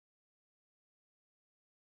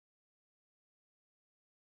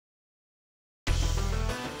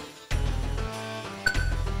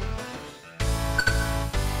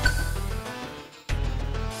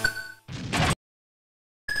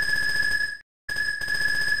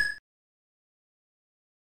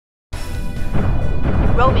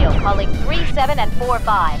Romeo calling 37 and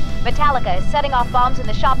 45. Metallica is setting off bombs in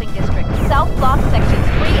the shopping district. South block sections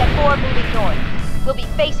 3 and 4 moving north. We'll be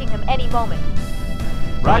facing them any moment.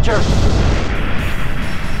 Roger.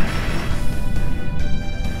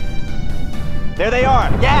 There they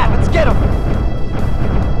are. Yeah, let's get them.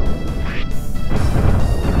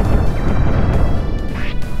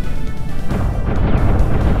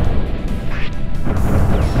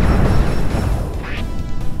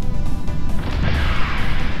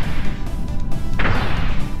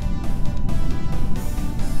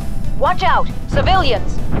 Watch out!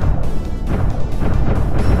 Civilians!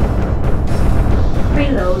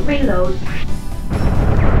 Reload, reload.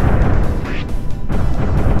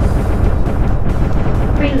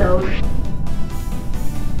 Reload.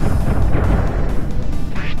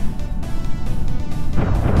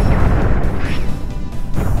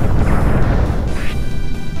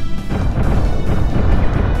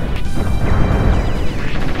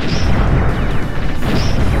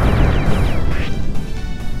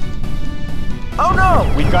 Oh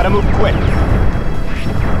no! We've got to move quick.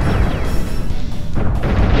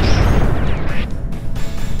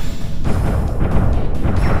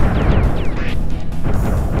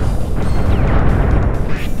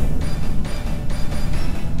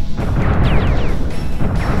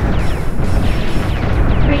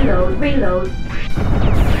 Reload, reload.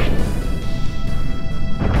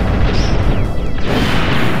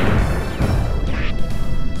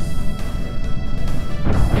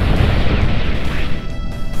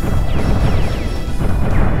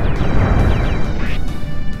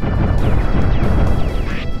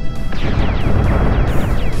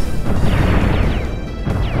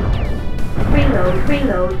 Reload,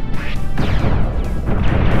 reload.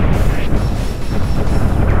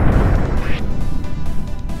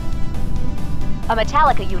 A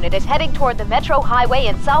Metallica unit is heading toward the Metro Highway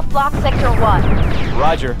in South Block Sector 1.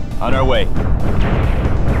 Roger. On our way.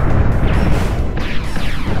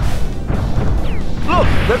 Look!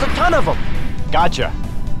 There's a ton of them! Gotcha.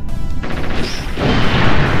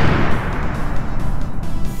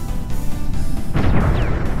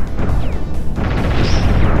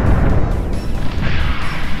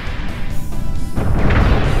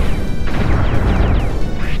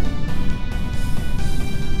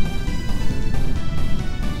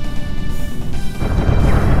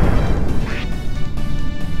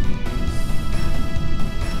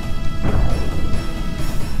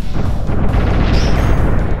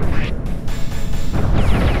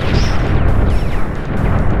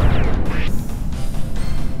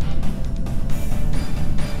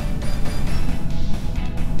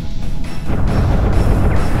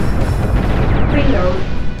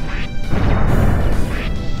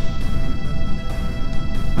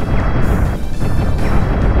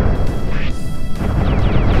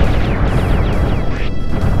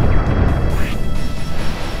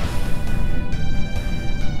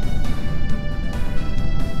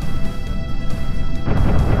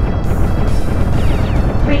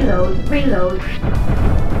 Reload.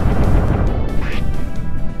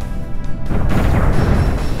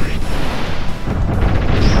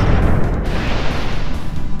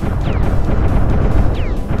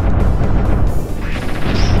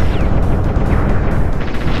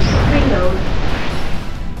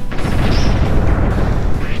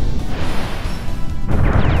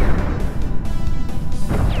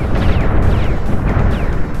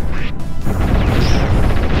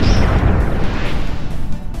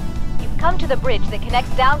 The bridge that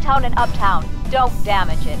connects downtown and uptown. Don't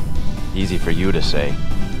damage it. Easy for you to say.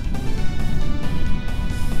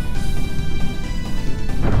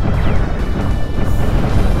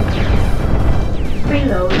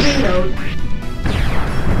 Reload, reload.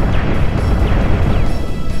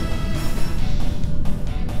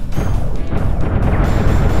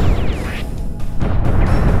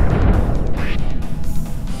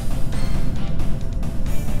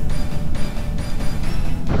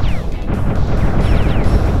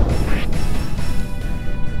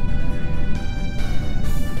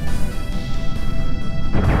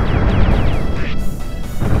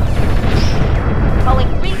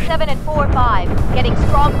 And 4-5, getting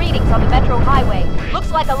strong readings on the Metro Highway.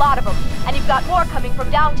 Looks like a lot of them, and you've got more coming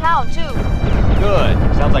from downtown, too. Good.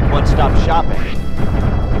 Sounds like one-stop shopping.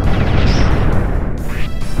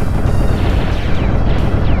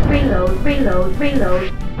 Reload, reload,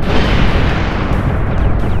 reload.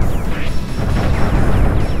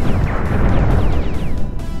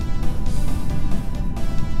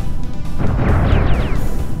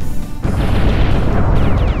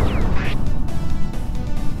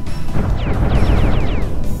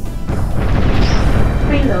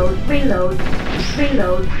 Reload, reload,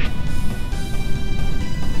 reload.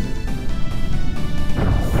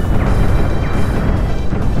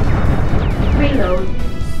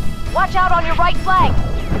 right flank.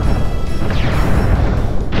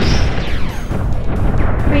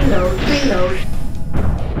 Reload, reload.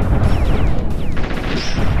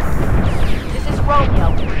 This is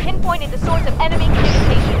Romeo. Pinpointed the source of enemy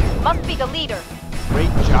communications. Must be the leader. Great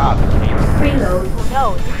job, team. Reload. Who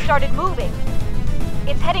knows? It started moving.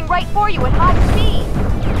 It's heading right for you at high speed.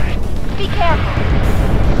 Be careful.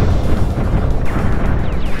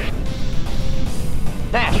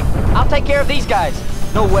 Nash, I'll take care of these guys.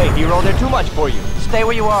 No way, Hero. They're too much for you. Stay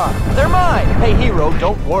where you are. They're mine. Hey, Hero,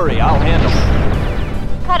 don't worry. I'll handle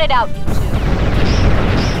them. Cut it out, you two.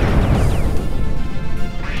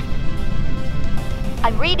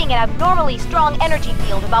 I'm reading an abnormally strong energy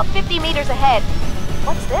field about 50 meters ahead.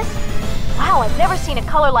 What's this? Wow, I've never seen a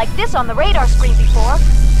color like this on the radar screen before.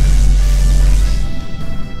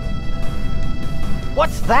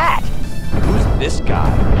 What's that? Who's this guy?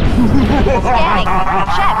 Scanning.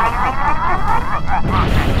 Check.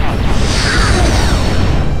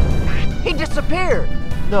 He disappeared.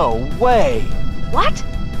 No way. What?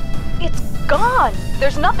 It's gone.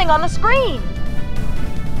 There's nothing on the screen.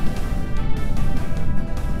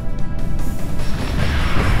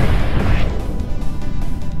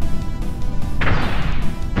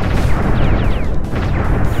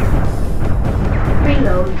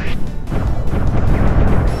 Reload.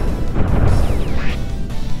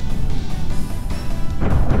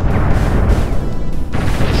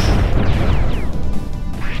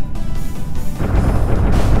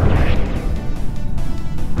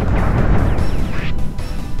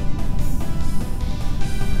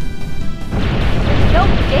 No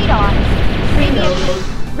data on it. Maybe Reload.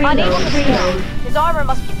 it's unable to scan. Reload. His armor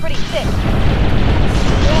must be pretty thick.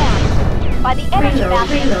 Damn. By the energy Reload,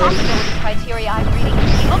 mapping and reload. possibility criteria I'm reading,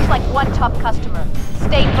 he looks like one tough customer.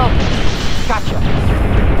 Stay focused. Gotcha.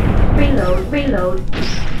 Reload, reload.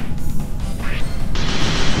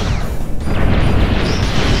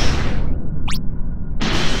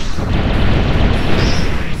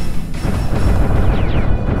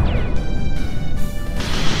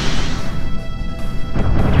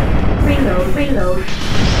 Reload, reload.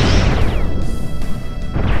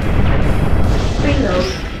 Reload.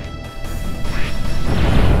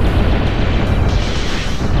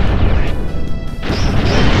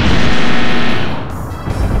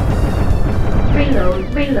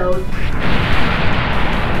 Reload, reload.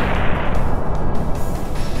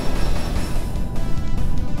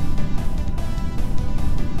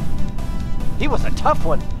 He was a tough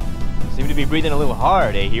one. Seemed to be breathing a little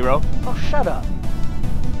hard, eh, Hero? Oh, shut up.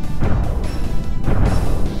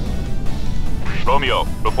 Romeo,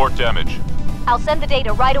 report damage. I'll send the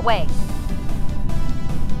data right away.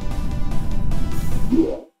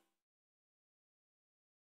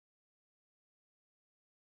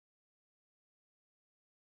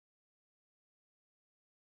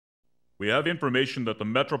 We have information that the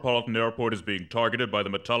Metropolitan Airport is being targeted by the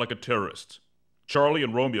Metallica terrorists. Charlie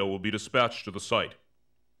and Romeo will be dispatched to the site.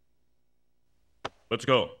 Let's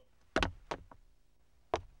go.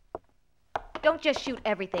 Don't just shoot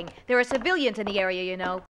everything. There are civilians in the area, you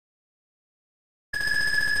know.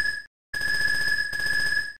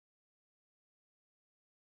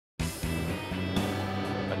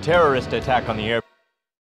 A terrorist attack on the airport.